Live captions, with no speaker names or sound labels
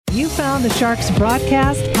You found the Sharks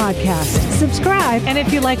Broadcast podcast. Subscribe, and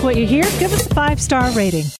if you like what you hear, give us a 5-star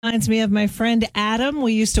rating. Reminds me of my friend Adam.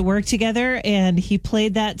 We used to work together, and he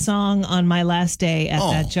played that song on my last day at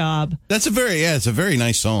that job. That's it's a very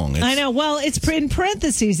nice song. I know. Well, it's in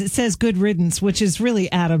parentheses. It says "Good Riddance," which is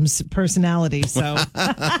really Adam's personality. So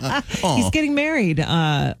he's getting married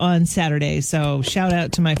on Saturday. So shout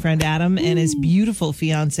out to my friend Adam and his beautiful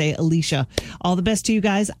fiance Alicia. All the best to you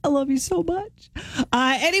guys. I love you so much.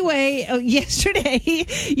 Anyway, yesterday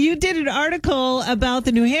you did an article about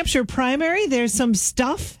the New Hampshire primary. There's some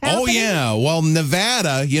stuff happening. Oh, yeah. Well,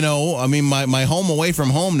 Nevada, my home away from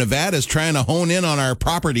home, Nevada's trying to hone in on our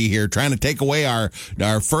property here, trying to take away our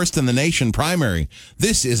first in the nation primary.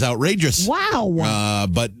 This is outrageous. Wow.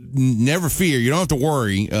 But never fear. You don't have to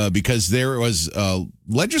worry because there was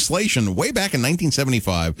legislation way back in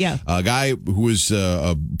 1975. Yeah. A guy who was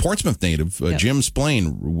a Portsmouth native, Jim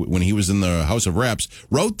Splain, when he was in the House of Reps,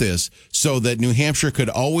 wrote this so that New Hampshire could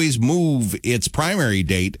always move its primary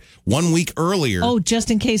date 1 week earlier. Oh, just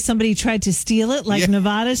in case somebody tried to steal it like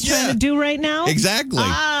Nevada's trying to do right now? Exactly.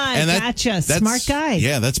 Gotcha. Smart guy.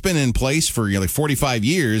 Yeah, that's been in place for like 45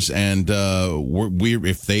 years. And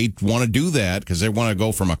if they want to do that, because they want to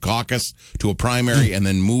go from a caucus to a primary and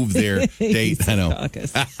then move their date. I know.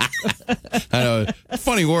 Caucus. I know.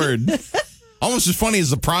 Funny word. Almost as funny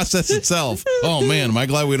as the process itself. Oh man, am I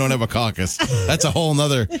glad we don't have a caucus? That's a whole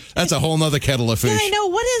nother kettle of fish. Yeah, I know.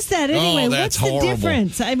 What is that anyway? That's What's horrible. the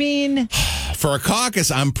difference? I mean, for a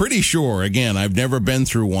caucus, I'm pretty sure. Again, I've never been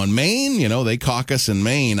through one. Maine, they caucus in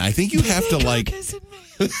Maine. I think you have to like.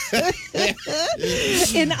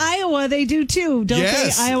 In Iowa, they do too, don't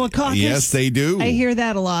they? Iowa caucus. Yes, they do. I hear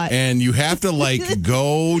that a lot. And you have to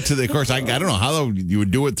go to the. Of course, I don't know how you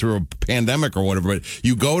would do it through a pandemic or whatever, but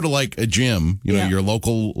you go to like a gym, your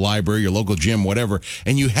local library, your local gym, whatever,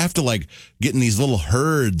 and you have to like get in these little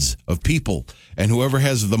herds of people, and whoever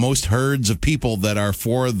has the most herds of people that are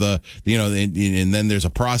for the, and then there's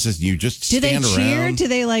a process. You just stand around. Do they cheer? Do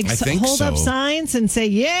they like hold up signs and say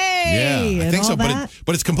 "Yay"? Yeah, I think so. That?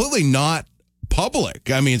 But it's completely not public.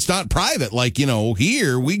 I mean, it's not private. Like,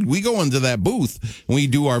 here, we go into that booth and we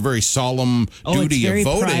do our very solemn duty of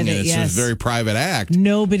voting. Private, and it's a very private act.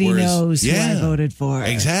 Nobody knows who I voted for.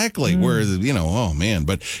 Exactly. Whereas, oh man.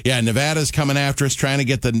 But yeah, Nevada's coming after us, trying to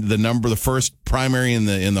get the first primary in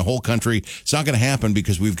the whole country. It's not going to happen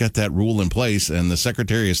because we've got that rule in place. And the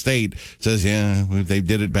Secretary of State says, they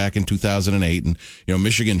did it back in 2008. And,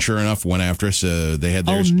 Michigan, sure enough, went after us. They had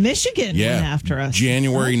theirs. Oh, Michigan went after us.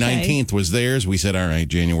 January 19th was theirs. We said, all right,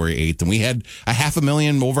 January 8th. And we had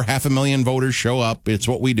over 500,000 voters show up. It's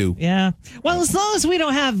what we do. Yeah. Well, as long as we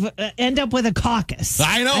don't end up with a caucus.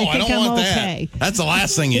 I know. I don't want that. That's the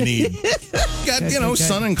last thing you need. Got,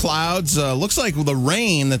 sun and clouds. Looks like the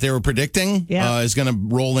rain that they were predicting is going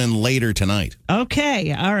to roll in later tonight.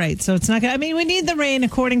 Okay. All right. So it's not going to, we need the rain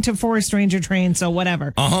according to Forest Ranger Train. So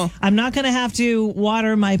whatever. I'm not going to have to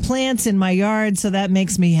water my plants in my yard. So that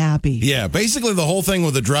makes me happy. Yeah. Basically, the whole thing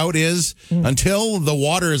with the drought is until the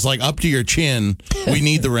water is like up to your chin, we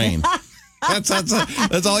need the rain. That's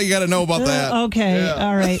all you got to know about that. Okay. Yeah.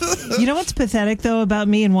 All right. You know what's pathetic, though, about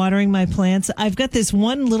me and watering my plants? I've got this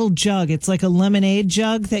one little jug. It's like a lemonade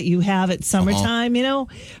jug that you have at summertime,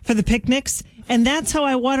 for the picnics. And that's how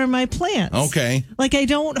I water my plants. Okay. Like, I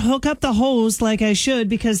don't hook up the hose like I should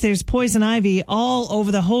because there's poison ivy all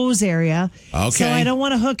over the hose area. Okay. So I don't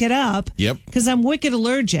want to hook it up. Yep. Because I'm wicked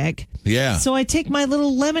allergic. Yeah. So I take my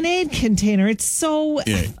little lemonade container. It's so,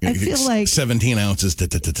 I feel like 17 ounces, and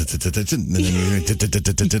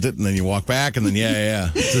then you walk back, and then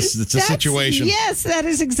it's a situation. Yes, that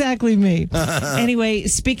is exactly me. Anyway,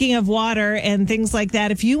 speaking of water and things like that,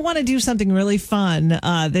 if you want to do something really fun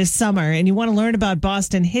this summer and you want to learn about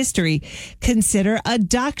Boston history, consider a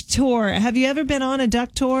duck tour. Have you ever been on a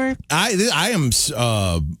duck tour? I am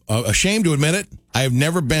ashamed to admit it. I have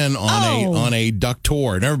never been on a duck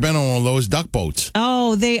tour. Never been on one of those duck boats.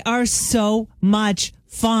 Oh, they are so much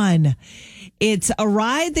fun. It's a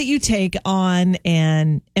ride that you take on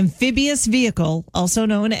an amphibious vehicle, also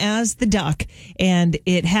known as the duck, and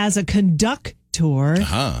it has a conductor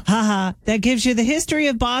that gives you the history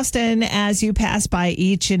of Boston as you pass by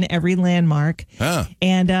each and every landmark.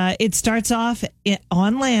 And it starts off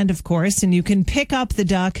on land, of course, and you can pick up the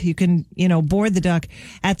duck. You can, board the duck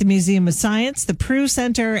at the Museum of Science, the Peru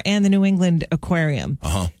Center, and the New England Aquarium.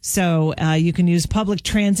 So you can use public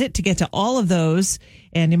transit to get to all of those.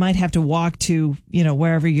 And you might have to walk to,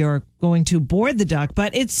 wherever you're going to board the duck.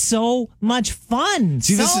 But it's so much fun.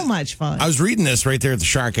 Much fun. I was reading this right there at the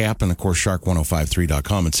Shark app and, of course,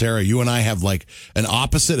 shark1053.com. And, Sarah, you and I have, like, an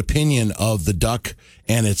opposite opinion of the duck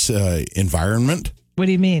and its environment. What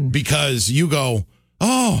do you mean? Because you go,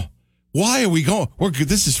 oh, why are we going?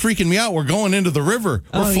 This is freaking me out. We're going into the river.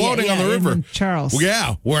 We're floating on the river. Charles.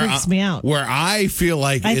 Yeah. Freaks me out. Where I feel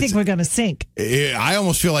like I think we're going to sink. I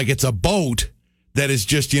almost feel like it's a boat that is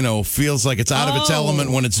just, feels like it's out of its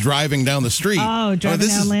element when it's driving down the street. Oh, driving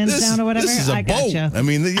down, lands down or whatever? This is a boat. Gotcha. I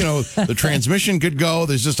mean, the transmission could go.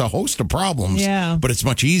 There's just a host of problems. Yeah. But it's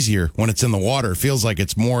much easier when it's in the water. It feels like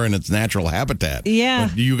it's more in its natural habitat. Yeah.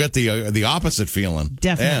 But you get the opposite feeling.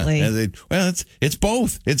 Definitely. Yeah. It's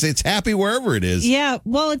both. It's happy wherever it is. Yeah.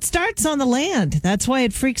 Well, it starts on the land. That's why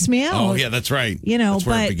it freaks me out. Oh, yeah, that's right. That's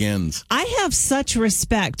where it begins. I have such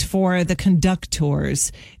respect for the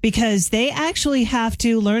conductors because they actually have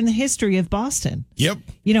to learn the history of Boston. Yep.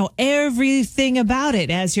 Everything about it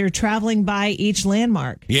as you're traveling by each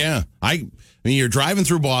landmark. Yeah. I mean, you're driving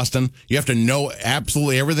through Boston. You have to know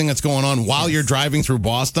absolutely everything that's going on while you're driving through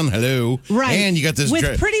Boston. Hello. Right. And you got this...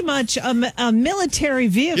 With pretty much a military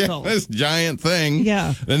vehicle. Yeah, this giant thing.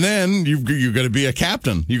 Yeah. And then you've got to be a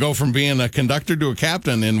captain. You go from being a conductor to a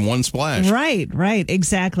captain in one splash. Right.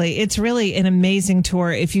 Exactly. It's really an amazing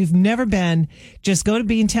tour. If you've never been, just go to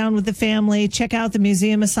Beantown with the family, check out the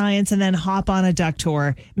Museum of Science, and then hop on a duck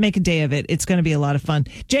tour. Make a day of it. It's going to be a lot of fun.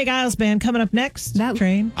 Jake Giles Band coming up next. That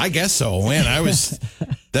train. I guess so. Man,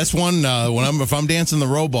 that's one if I'm dancing the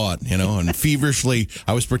robot, and feverishly,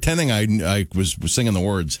 I was pretending I was singing the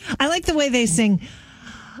words. I like the way they sing.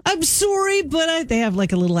 I'm sorry, but they have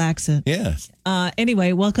like a little accent. Yeah.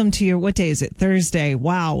 Anyway, welcome to what day is it? Thursday.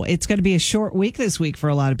 Wow. It's going to be a short week this week for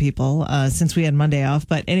a lot of people since we had Monday off.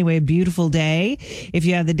 But anyway, beautiful day. If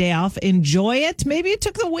you have the day off, enjoy it. Maybe you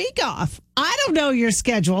took the week off. I don't know your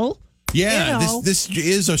schedule. Yeah, this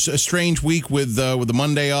is a strange week with the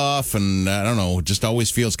Monday off, and I don't know, it just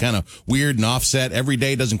always feels kind of weird and offset. Every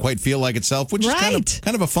day doesn't quite feel like itself, which is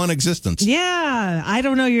kind of a fun existence. Yeah, I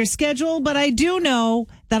don't know your schedule, but I do know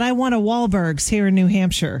that I want a Wahlburgers here in New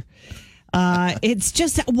Hampshire. It's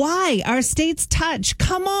just why our states touch.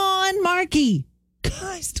 Come on, Marky.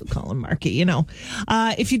 I still call him Marky,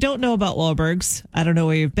 If you don't know about Wahlburgers, I don't know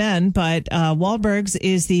where you've been, but Wahlburgers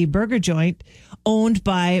is the burger joint owned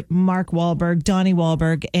by Mark Wahlberg, Donnie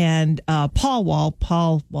Wahlberg, and Paul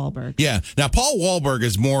Wahlberg. Yeah. Now, Paul Wahlberg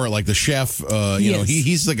is more like the chef.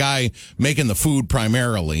 He's the guy making the food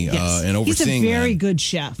primarily and overseeing. He's a very good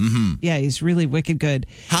chef. Mm-hmm. Yeah, he's really wicked good.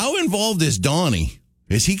 How involved is Donnie?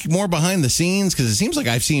 Is he more behind the scenes? Because it seems like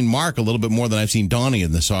I've seen Mark a little bit more than I've seen Donnie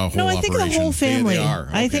in this whole operation. No, I think the whole family. They are.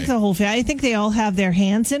 Okay. I think the whole family. I think they all have their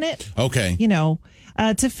hands in it. Okay.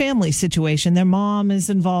 It's a family situation. Their mom is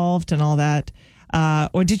involved and all that.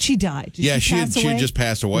 Or did she die? She had just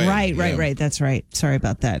passed away. Right. That's right. Sorry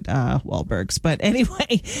about that, Wahlbergs. But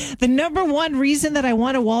anyway, the number one reason that I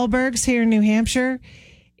want a Wahlbergs here in New Hampshire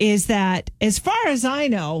is that, as far as I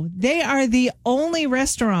know, they are the only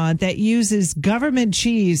restaurant that uses government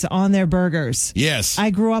cheese on their burgers. Yes. I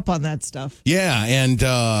grew up on that stuff. Yeah, and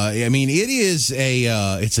I mean, it's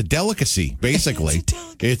a delicacy, basically.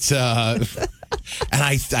 It's and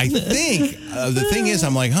I think the thing is,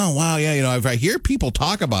 I'm like, oh wow, yeah, if I hear people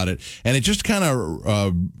talk about it, and it just kind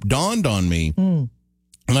of dawned on me.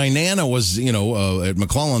 My Nana was, at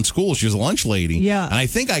McClellan School. She was a lunch lady. Yeah. And I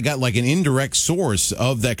think I got like an indirect source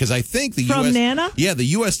of that because I think the Nana? Yeah,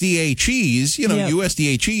 the USDA cheese,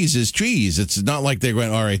 USDA cheese is cheese. It's not like they're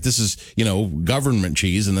going, all right, this is, government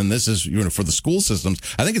cheese, and then this is, for the school systems.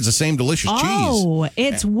 I think it's the same delicious cheese. Oh,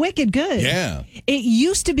 it's wicked good. Yeah. It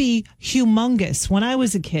used to be humongous. When I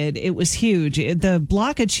was a kid, it was huge. The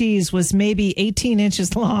block of cheese was maybe 18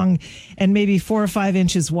 inches long and maybe 4 or 5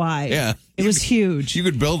 inches wide. Yeah. It was huge. You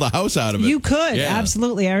could build a house out of it. You could, yeah.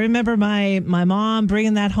 Absolutely. I remember my mom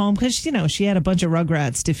bringing that home because, she had a bunch of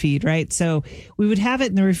Rugrats to feed, right? So we would have it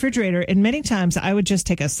in the refrigerator, and many times I would just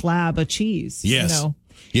take a slab of cheese. Yes.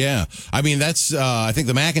 Yeah. I mean, that's, I think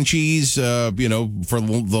the mac and cheese, for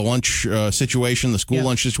the lunch situation, the school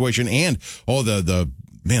lunch situation, and,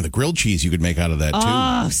 the grilled cheese you could make out of that, too.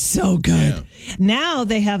 Oh, so good. Yeah. Now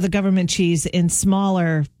they have the government cheese in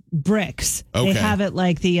smaller bricks. Okay. They have it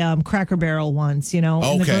like the Cracker Barrel ones, in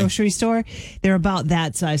the grocery store. They're about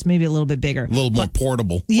that size, maybe a little bit bigger. A little more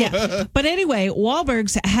portable. Yeah. But anyway,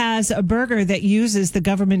 Wahlburgers has a burger that uses the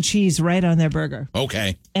government cheese right on their burger.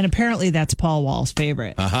 Okay. And apparently that's Paul Wall's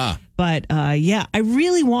favorite. Uh-huh. But yeah, I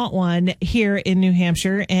really want one here in New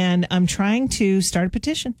Hampshire, and I'm trying to start a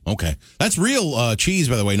petition. Okay. That's real cheese,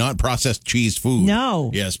 by the way, not processed cheese food. No.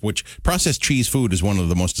 Yes, which processed cheese food is one of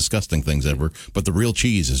the most disgusting things ever, but the real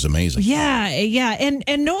cheese is amazing. Yeah.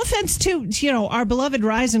 And no offense to, our beloved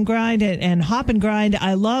Rise and Grind and Hop and Grind.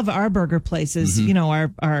 I love our burger places.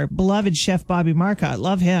 Our beloved chef Bobby Marcotte.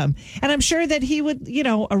 Love him. And I'm sure that he would,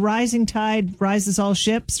 a rising tide rises all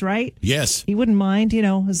ships, right? Yes. He wouldn't mind,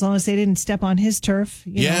 as long as they didn't step on his turf.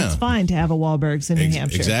 It's fine to have a Wahlburgers in New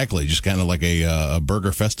Hampshire. Exactly. Just kind of like a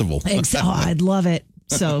burger festival. I'd love it.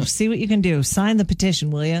 So see what you can do. Sign the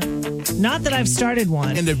petition, will you? Not that I've started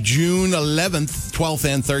one. End of June 11th, 12th,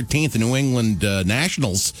 and 13th, the New England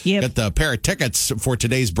Nationals. Yep. Got a pair of tickets for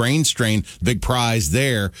today's Brain Strain. Big prize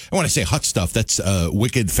there. I want to say hot stuff. That's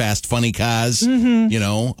wicked fast, funny cars.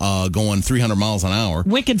 Going 300 miles an hour.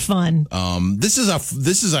 Wicked fun. This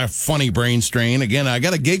is a funny Brain Strain. Again, I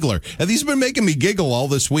got a giggler. These have been making me giggle all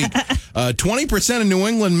this week. 20% of New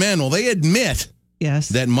England men, well, they admit. Yes.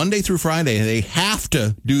 That Monday through Friday, they have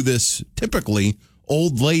to do this typically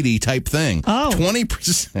old lady type thing. Oh.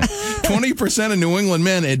 20% of New England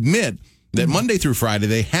men admit that Monday through Friday,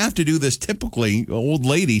 they have to do this typically old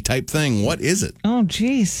lady type thing. What is it? Oh,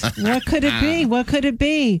 geez. What could it be? What could it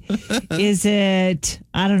be? Is it,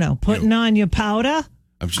 I don't know, putting on your powder?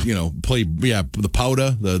 Play the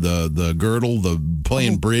powder, the girdle, the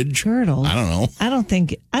playing bridge. Girdle. I don't know. I don't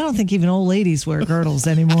think even old ladies wear girdles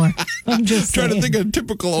anymore. I'm just trying to think of a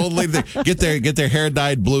typical old lady. Get their hair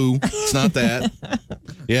dyed blue. It's not that.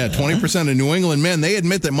 Yeah, 20% of New England men, they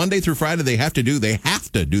admit that Monday through Friday they have to do this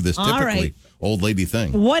typically old lady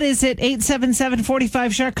thing. What is it?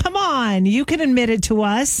 877-45-SHARK. Come on, you can admit it to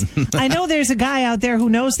us. I know there's a guy out there who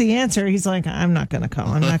knows the answer. He's like, I'm not going to call.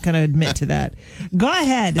 I'm not going to admit to that. Go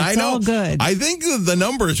ahead. It's all good. I think the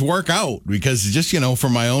numbers work out because just,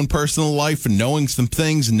 from my own personal life and knowing some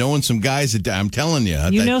things and knowing some guys that I'm telling you.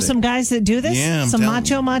 You know some guys that do this? Yeah. Some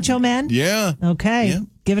macho men? Yeah. Okay. Yeah.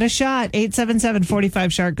 Give it a shot.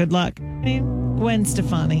 877-45-SHARK. Good luck. Gwen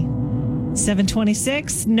Stefani.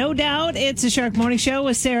 726. No doubt it's a Shark Morning Show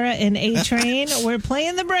with Sarah and A-Train. We're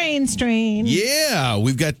playing the Brain Strain. Yeah,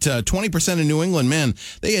 we've got 20% of New England men.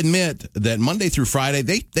 They admit that Monday through Friday,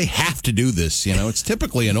 they have to do this. It's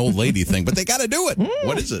typically an old lady thing, but they got to do it.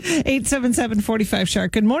 What is it?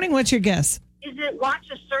 877-45-SHARK. Good morning. What's your guess? Is it watch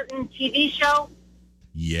a certain TV show?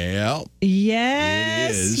 Yeah.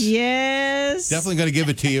 Yes. It is. Yes. Definitely going to give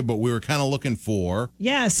it to you, but we were kind of looking for.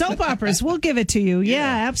 Yeah, soap operas. We'll give it to you.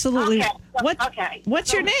 Yeah, absolutely. Okay.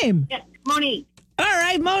 What's your name? Monique. All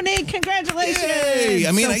right, Monique, congratulations. Yay.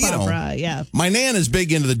 I mean, soap opera, yeah. My Nan is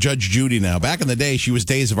big into the Judge Judy now. Back in the day, she was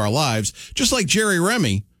Days of Our Lives, just like Jerry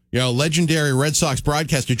Remy. Legendary Red Sox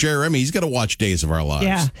broadcaster Jerry Remy, he's got to watch Days of Our Lives.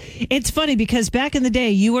 Yeah. It's funny because back in the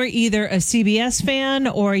day, you were either a CBS fan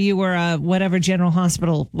or you were a whatever General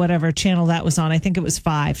Hospital, whatever channel that was on. I think it was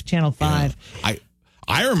Channel 5. Yeah.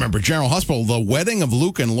 I remember General Hospital, the wedding of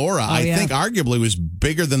Luke and Laura, I think arguably was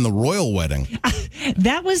bigger than the royal wedding.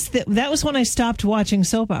 That was when I stopped watching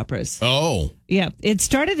soap operas. Oh. Yeah. It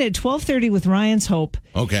started at 12:30 with Ryan's Hope.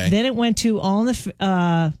 Okay. Then it went to All in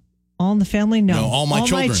the Family? No. All My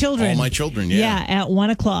Children. All My Children, yeah. Yeah, at 1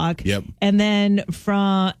 o'clock. Yep. And then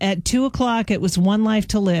at 2 o'clock, it was One Life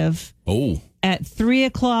to Live. Oh. At 3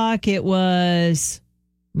 o'clock, it was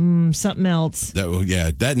something else.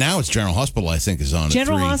 That now it's General Hospital, I think, is on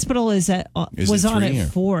General at 3. Hospital was on at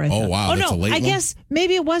 4. Oh, wow. That's a late one? Guess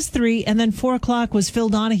maybe it was 3, and then 4 o'clock was Phil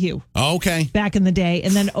Donahue. Oh, okay. Back in the day.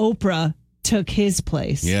 And then Oprah took his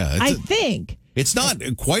place. Yeah. I think. It's not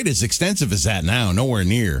quite as extensive as that now, nowhere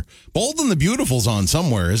near. Bold and the Beautiful's on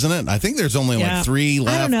somewhere, isn't it? I think there's only like 3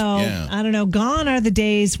 left. I don't know. Yeah. I don't know. Gone are the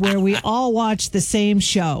days where we all watch the same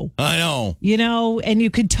show. I know. And you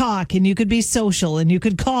could talk and you could be social and you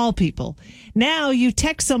could call people. Now you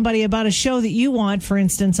text somebody about a show that you want. For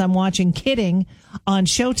instance, I'm watching Kidding on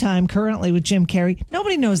Showtime currently with Jim Carrey.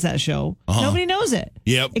 Nobody knows that show. Nobody knows it.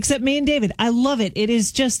 Yep. Except me and David. I love it. It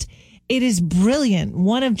is brilliant.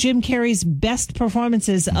 One of Jim Carrey's best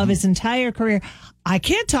performances of his entire career. I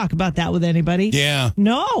can't talk about that with anybody. Yeah.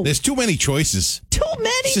 No. There's too many choices. Too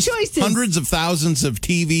many choices. Hundreds of thousands of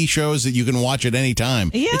TV shows that you can watch at any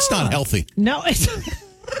time. Yeah. It's not healthy. No.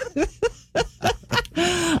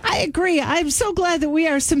 I agree. I'm so glad that we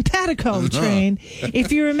are simpatico, Train.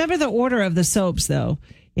 If you remember the order of the soaps, though,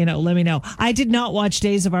 let me know. I did not watch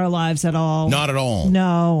Days of Our Lives at all. Not at all.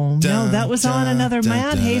 No, that was on another.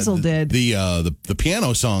 Matt Hazel did. The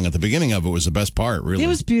piano song at the beginning of it was the best part, really. It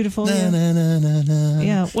was beautiful.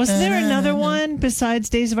 Yeah. Wasn't there another one besides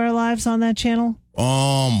Days of Our Lives on that channel?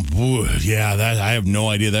 Yeah, that I have no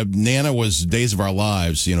idea. That Nana was Days of Our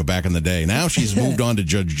Lives, back in the day. Now she's moved on to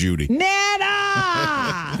Judge Judy. Nana!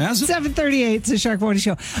 7:38, it's the Shark Morning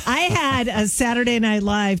Show. I had a Saturday Night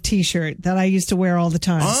Live T-shirt that I used to wear all the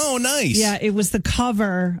time. Oh, nice. Yeah, it was the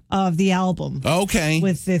cover of the album. Okay.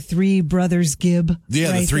 With the three brothers Gibb.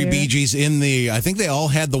 Yeah, the three Bee Gees I think they all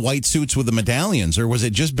had the white suits with the medallions, or was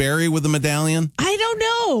it just Barry with the medallion? I don't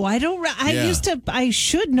know. I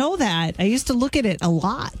should know that. I used to look at it a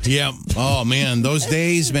lot. Yeah. Oh, man. Those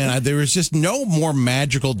days, man, there was just no more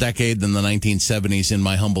magical decade than the 1970s, in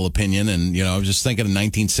my humble opinion. And, I was just thinking of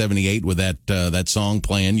 1978 with that song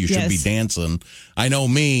playing, You Should Be Dancing. I know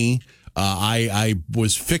me. I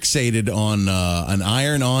was fixated on an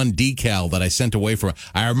iron-on decal that I sent away from.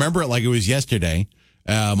 I remember it like it was yesterday.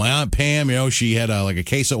 My Aunt Pam, she had a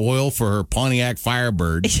case of oil for her Pontiac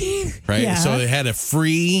Firebird, right? Yeah. So it had a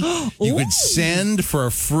free, you could send for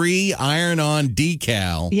a free iron-on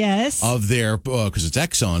decal. Yes. Of their, because it's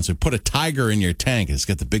Exxon, so put a tiger in your tank. It's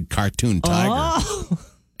got the big cartoon tiger. Oh.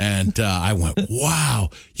 And I went, wow,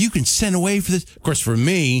 you can send away for this. Of course, for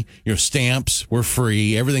me, stamps were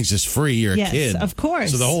free. Everything's just free. You're a kid. Yes, of course.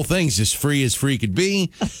 So the whole thing's just free as free could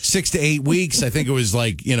be. 6 to 8 weeks. I think it was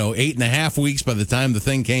 8.5 weeks by the time the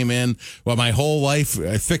thing came in. Well, my whole life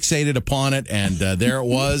I fixated upon it, and there it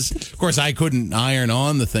was. Of course, I couldn't iron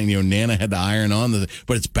on the thing. Nana had to iron on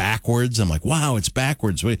but it's backwards. I'm like, wow, it's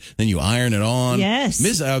backwards. Then you iron it on. Yes.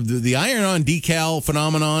 The iron-on decal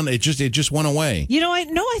phenomenon, it just went away.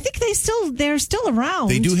 I think they're still around.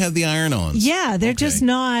 They do have the iron-ons. Yeah, they're just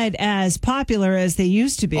not as popular as they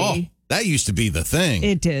used to be. Oh, that used to be the thing.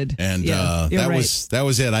 It did. And that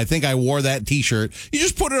was it. I think I wore that T-shirt. You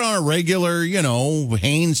just put it on a regular,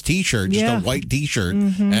 Hanes T-shirt, just a white T-shirt,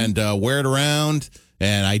 and wear it around.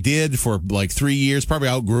 And I did for 3 years, probably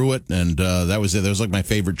outgrew it, and that was it. That was my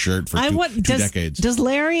favorite shirt for two decades. Does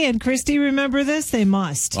Larry and Christy remember this? They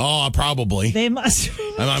must. Oh, probably. They must.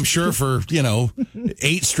 I'm sure for,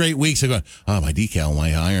 8 straight weeks, I go, my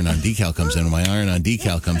iron-on decal comes in, my iron-on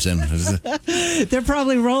decal comes in. They're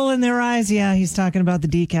probably rolling their eyes. Yeah, he's talking about the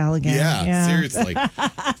decal again. Yeah. Seriously.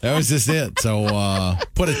 That was just it. So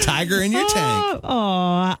put a tiger in your tank.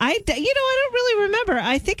 I don't really remember.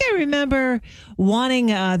 I think I remember wanting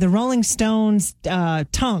the Rolling Stones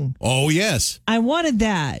tongue. Oh, yes. I wanted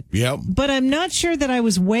that. Yep. But I'm not sure that I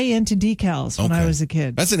was way into decals when I was a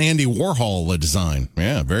kid. That's an Andy Warhol design.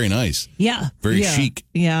 Yeah, very nice. Yeah. Very chic.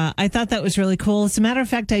 Yeah, I thought that was really cool. As a matter of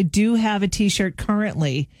fact, I do have a T-shirt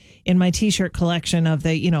currently in my T-shirt collection of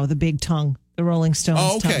the big tongue. The Rolling Stones.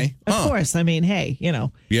 Oh, okay. Tongue. Of course. I mean, hey,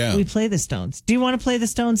 yeah. We play the Stones. Do you want to play the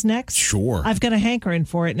Stones next? Sure. I've got a hankering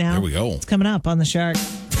for it now. There we go. It's coming up on the Shark.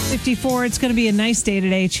 54. It's going to be a nice day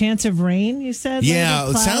today. Chance of rain, you said? Yeah,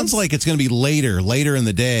 it sounds like it's going to be later in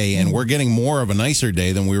the day, and we're getting more of a nicer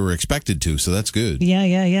day than we were expected to, so that's good.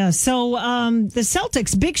 Yeah. So the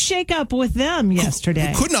Celtics, big shakeup with them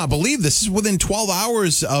yesterday. Could not believe this is within 12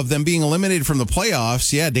 hours of them being eliminated from the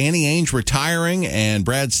playoffs. Yeah, Danny Ainge retiring, and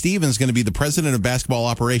Brad Stevens going to be the president of basketball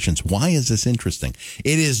operations. Why is this interesting?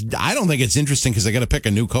 It is. I don't think it's interesting because they got to pick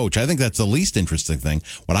a new coach. I think that's the least interesting thing.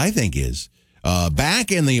 What I think is,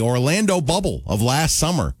 back in the Orlando bubble of last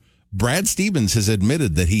summer, Brad Stevens has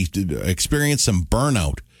admitted that he experienced some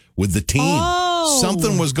burnout with the team. Oh.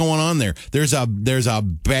 Something was going on there. There's a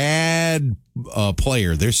bad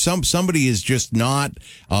player. There's somebody is just not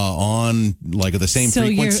on the same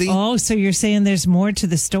frequency. So you're saying there's more to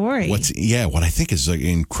the story. What I think is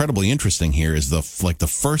incredibly interesting here is the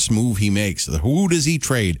first move he makes. Who does he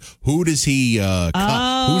trade? Who does he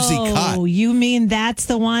cut? Who's he cut? Oh, you mean that's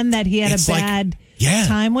the one that he had a bad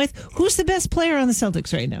time with? Who's the best player on the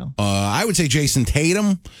Celtics right now? I would say Jason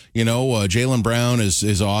Tatum. Jaylen Brown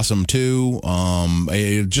is awesome too.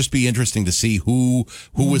 It'd just be interesting to see who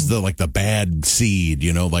was the bad seed.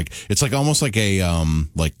 It's almost like a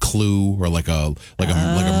Clue or like a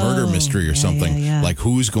murder mystery or something. Yeah. Like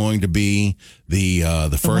who's going to be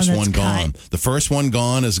the first one gone? The first one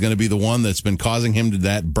gone is going to be the one that's been causing him to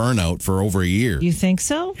that burnout for over a year. You think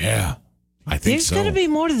so? Yeah. I think There's going to be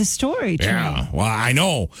more to the story, Trey. Yeah, well, I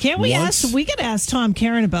know. Can't we we could ask Tom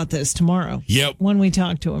Caron about this tomorrow. Yep. When we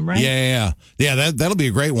talk to him, right? Yeah. That'll be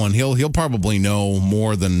a great one. He'll probably know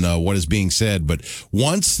more than what is being said. But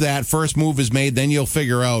once that first move is made, then you'll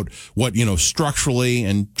figure out what, structurally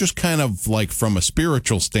and just kind of from a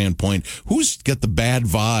spiritual standpoint, who's got the bad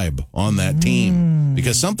vibe on that team.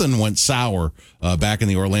 Because something went sour back in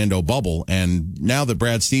the Orlando bubble. And now that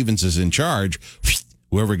Brad Stevens is in charge,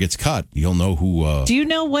 whoever gets cut, you'll know who. Do you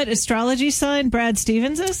know what astrology sign Brad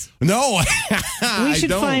Stevens is? No. We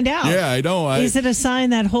should find out. Yeah, I know. Is it a sign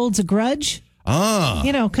that holds a grudge?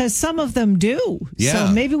 Because some of them do. Yeah.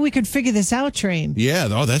 So maybe we could figure this out, Train. Yeah.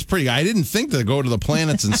 Oh, that's pretty. I didn't think to go to the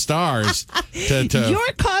planets and stars.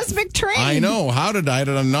 You're Cosmic Train. I know. How did I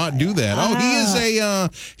not do that? Oh,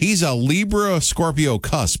 he's a Libra Scorpio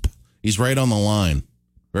cusp. He's right on the line.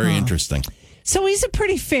 Very interesting. So he's a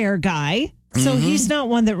pretty fair guy. So he's not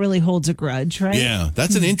one that really holds a grudge, right? Yeah,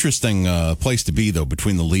 that's an interesting place to be, though,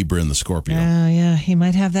 between the Libra and the Scorpio. Yeah, he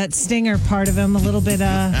might have that stinger part of him a little bit.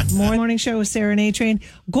 More morning show with Sarah and A-Train.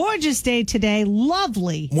 Gorgeous day today.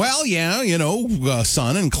 Lovely. Well, yeah,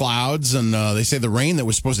 sun and clouds, and they say the rain that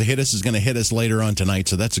was supposed to hit us is going to hit us later on tonight,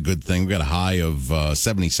 so that's a good thing. We've got a high of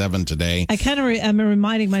 77 today. I kind of am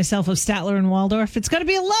reminding myself of Statler and Waldorf. It's going to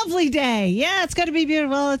be a lovely day. Yeah, it's going to be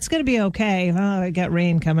beautiful. It's going to be okay. Oh, I got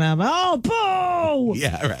rain coming up. Oh, boom.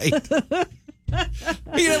 Yeah, right.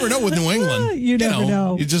 You never know with New England. You never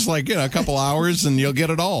know. You're just like, a couple hours and you'll get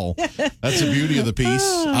it all. That's the beauty of the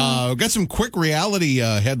piece. We've got some quick reality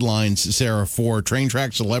headlines, Sarah, for train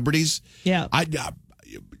track celebrities. Yeah.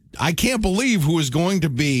 I can't believe who is going to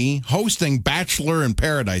be hosting Bachelor in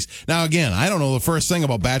Paradise. Now, again, I don't know the first thing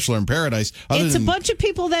about Bachelor in Paradise. It's a bunch of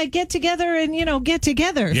people that get together and, get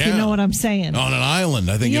together, if you know what I'm saying. On an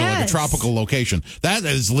island, I think, like a tropical location. That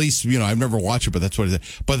is at least, I've never watched it, but that's what it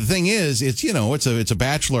is. But the thing is, it's a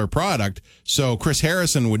Bachelor product. So Chris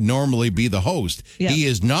Harrison would normally be the host. Yeah. He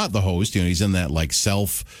is not the host. He's in that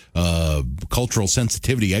cultural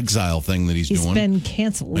sensitivity exile thing that he's doing. He's been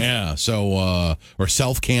canceled. Yeah. So, or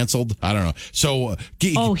self-canceled. I don't know. So,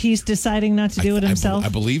 he's deciding not to do it himself? I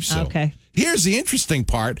believe so. Okay. Here's the interesting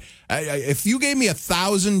part. If you gave me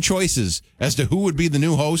 1,000 choices as to who would be the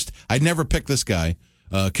new host, I'd never pick this guy.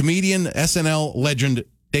 Comedian, SNL legend,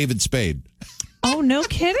 David Spade. Oh, no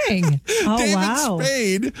kidding. Oh, David wow.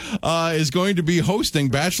 Spade is going to be hosting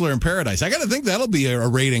Bachelor in Paradise. I got to think that'll be a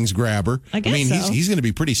ratings grabber. I guess so. He's going to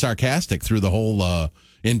be pretty sarcastic through the whole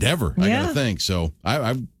endeavor, I got to think. So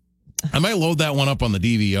I might load that one up on the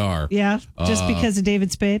DVR. Yeah, just because of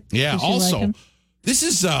David Spade. Yeah, also, this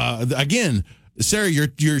is, again, Sarah,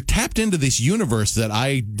 you're tapped into this universe that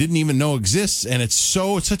I didn't even know exists, and it's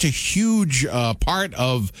such a huge part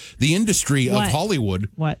of the industry of Hollywood.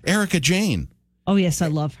 What? Erika Jane. Oh, yes, I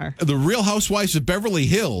love her. The Real Housewives of Beverly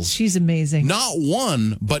Hills. She's amazing. Not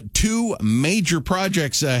one, but two major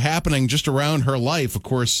projects happening just around her life. Of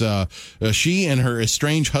course, she and her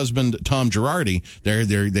estranged husband, Tom Girardi,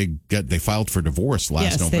 they filed for divorce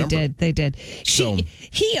last November. Yes, they did.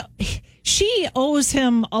 She owes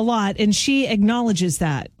him a lot, and she acknowledges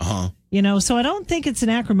that. So I don't think it's an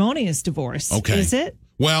acrimonious divorce. Okay. Is it?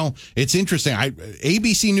 Well, it's interesting.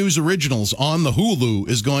 ABC News Originals on the Hulu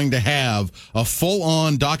is going to have a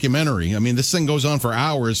full-on documentary. I mean, this thing goes on for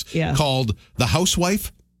hours called The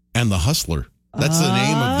Housewife and the Hustler. That's the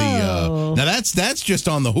name of the... now, that's just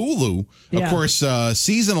on the Hulu. Of course,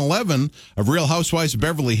 season 11 of Real Housewives of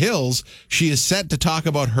Beverly Hills, she is set to talk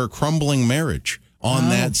about her crumbling marriage on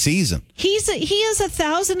that season. He is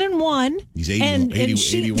 1,001. He's 81.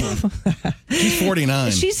 She's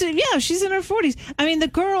 49. She's in her 40s. I mean, the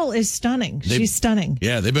girl is stunning. She's stunning.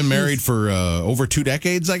 Yeah, they've been married for over 2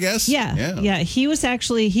 decades, I guess. Yeah.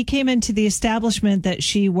 He came into the establishment that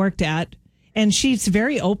she worked at, and she's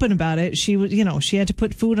very open about it. She had to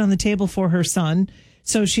put food on the table for her son.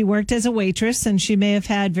 So she worked as a waitress, and she may have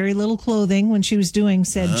had very little clothing when she was doing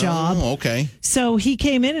said job. Okay. So he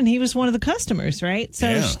came in, and he was one of the customers, right? So,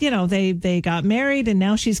 they got married, and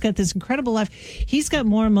now she's got this incredible life. He's got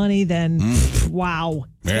more money than, wow.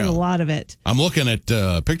 He's got a lot of it. I'm looking at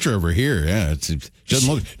a picture of her here. Yeah, it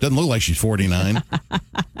doesn't look like she's 49.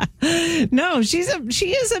 No, she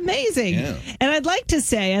is amazing. Yeah. And I'd like to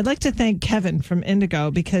thank Kevin from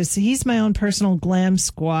Indigo, because he's my own personal glam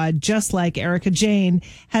squad, just like Erika Jane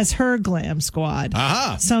has her glam squad.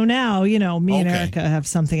 Aha. So now, me and Erika have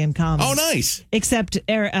something in common. Oh, nice. Except,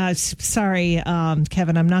 sorry,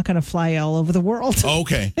 Kevin, I'm not going to fly all over the world.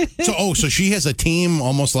 Okay. So she has a team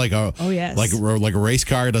almost like a like a race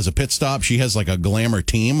car does a pit stop. She has like a glamour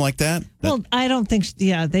team like that. Well, I don't think.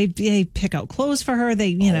 They pick out clothes for her.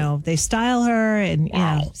 They they style her and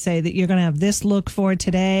say that you're going to have this look for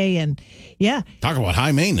today, and talk about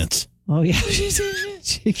high maintenance. Oh yeah,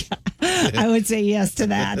 I would say yes to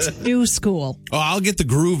that. New school. Oh, I'll get the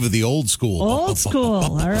groove of the old school. Old school.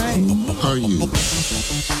 All right. Who are you?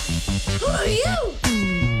 Who are you?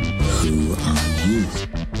 Who are you?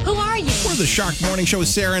 Who are you? We're the Shark Morning Show with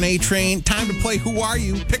Sarah and A-Train. Time to play Who Are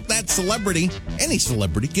You? Pick that celebrity, any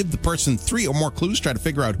celebrity. Give the person 3 or more clues. Try to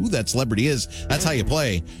figure out who that celebrity is. That's how you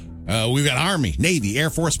play. We've got Army, Navy, Air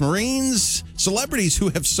Force, Marines, celebrities who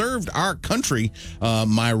have served our country,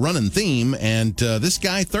 my running theme. And this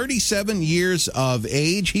guy, 37 years of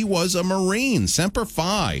age, he was a Marine, Semper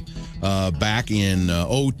Fi, back in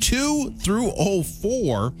 02 through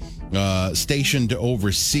 04. Stationed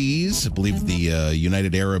overseas, I believe the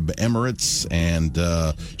United Arab Emirates and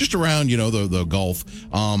just around, the Gulf.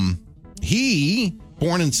 He,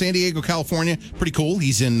 born in San Diego, California, pretty cool.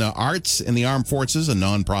 He's in Arts in the Armed Forces, a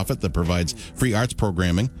nonprofit that provides free arts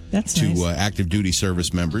programming to nice. active duty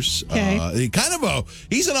service members. Okay.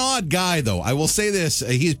 He's an odd guy, though. I will say this.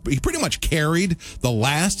 He pretty much carried the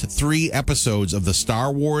last 3 episodes of the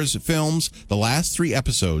Star Wars films. The last 3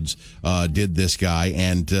 episodes did this guy,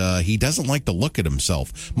 and he doesn't like to look at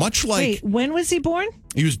himself. Much like... Wait, when was he born?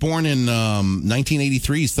 He was born in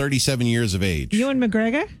 1983. He's 37 years of age. Ewan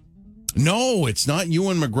McGregor? No, it's not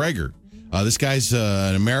Ewan McGregor. This guy's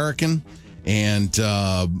an American. And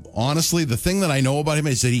honestly, the thing that I know about him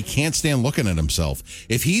is that he can't stand looking at himself.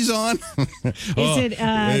 If he's on,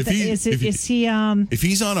 if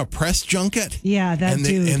he's on a press junket, dude,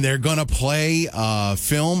 and they're gonna play a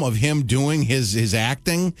film of him doing his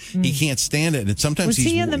acting, he can't stand it. And sometimes was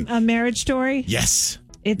he in a Marriage Story? Yes.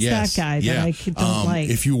 It's that guy that I don't like.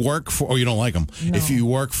 If you work for, you don't like him. No. If you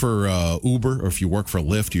work for Uber or if you work for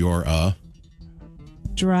Lyft, you're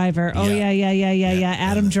Driver. Oh, yeah.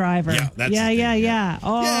 Adam Driver. Yeah, that's Oh, yeah.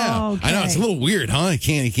 Okay. I know, it's a little weird, huh?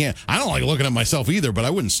 He can't. I don't like looking at myself either, but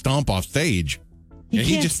I wouldn't stomp off stage. He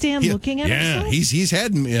can't stand looking at himself?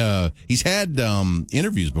 Yeah, he's had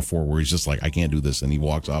interviews before where he's just like, I can't do this, and he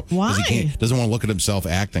walks off. Why? He doesn't want to look at himself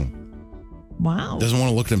acting. Wow. Doesn't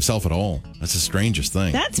want to look at himself at all. That's the strangest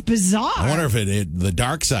thing. That's bizarre. I wonder if the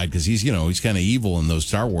dark side, because he's kind of evil in those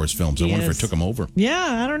Star Wars films. I wonder if it took him over.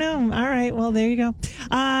 Yeah, I don't know. All right, well, there you go.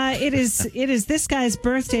 It is this guy's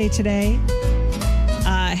birthday today.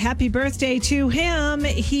 Happy birthday to him.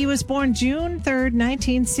 He was born June 3rd,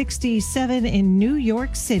 1967 in New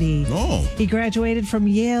York City. Oh. He graduated from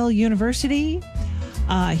Yale University.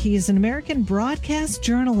 He is an American broadcast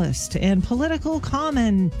journalist and political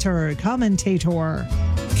commentator.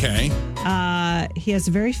 Okay. He has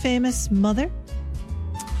a very famous mother.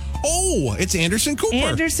 Oh, it's Anderson Cooper.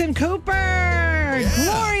 Anderson Cooper. Yeah.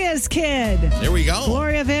 Gloria's kid. There we go.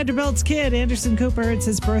 Gloria Vanderbilt's kid, Anderson Cooper. It's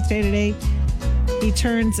his birthday today. He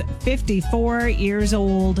turns 54 years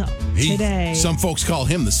old today. Some folks call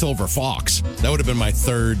him the Silver Fox. That would have been my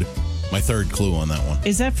third clue on that one.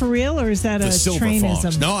 Is that for real, or is that the a Silver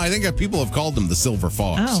trainism? Fox. No, I think people have called him the Silver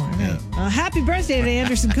Fox. Oh, all right. Happy birthday to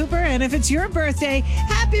Anderson Cooper. And if it's your birthday,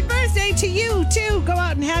 happy birthday to you, too. Go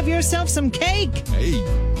out and have yourself some cake. Hey.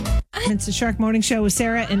 It's the Shark Morning Show with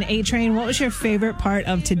Sarah and A-Train. What was your favorite part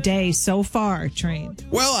of today so far, Train?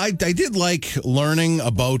 Well, I did like learning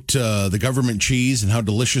about the government cheese and how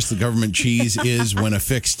delicious the government cheese is when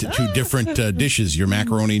affixed to different dishes. Your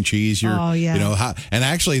macaroni and cheese, and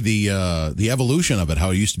actually the evolution of it,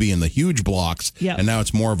 how it used to be in the huge blocks, and now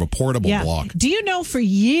it's more of a portable block. Do you know, for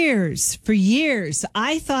years,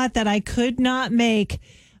 I thought that I could not make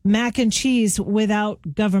mac and cheese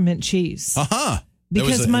without government cheese. Uh-huh.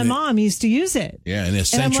 Because my mom used to use it. Yeah, an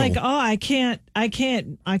essential. And I'm like, I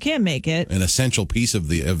can't make it. An essential piece of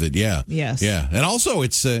it. Yeah. Yes. Yeah, and also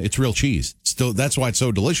it's real cheese. Still, that's why it's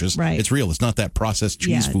so delicious. Right. It's real. It's not that processed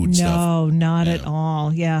cheese food stuff. No, not at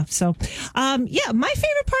all. Yeah. So, my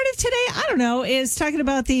favorite part of today, I don't know, is talking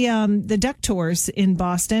about the duck tours in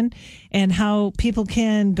Boston and how people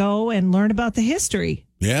can go and learn about the history.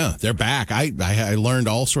 Yeah, they're back. I learned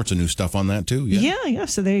all sorts of new stuff on that, too. Yeah.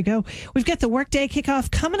 So there you go. We've got the Workday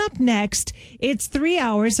Kickoff coming up next. It's 3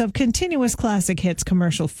 hours of continuous classic hits,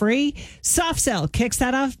 commercial free. Soft Cell kicks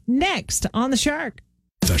that off next on The Shark.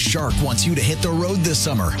 The Shark wants you to hit the road this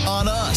summer on us.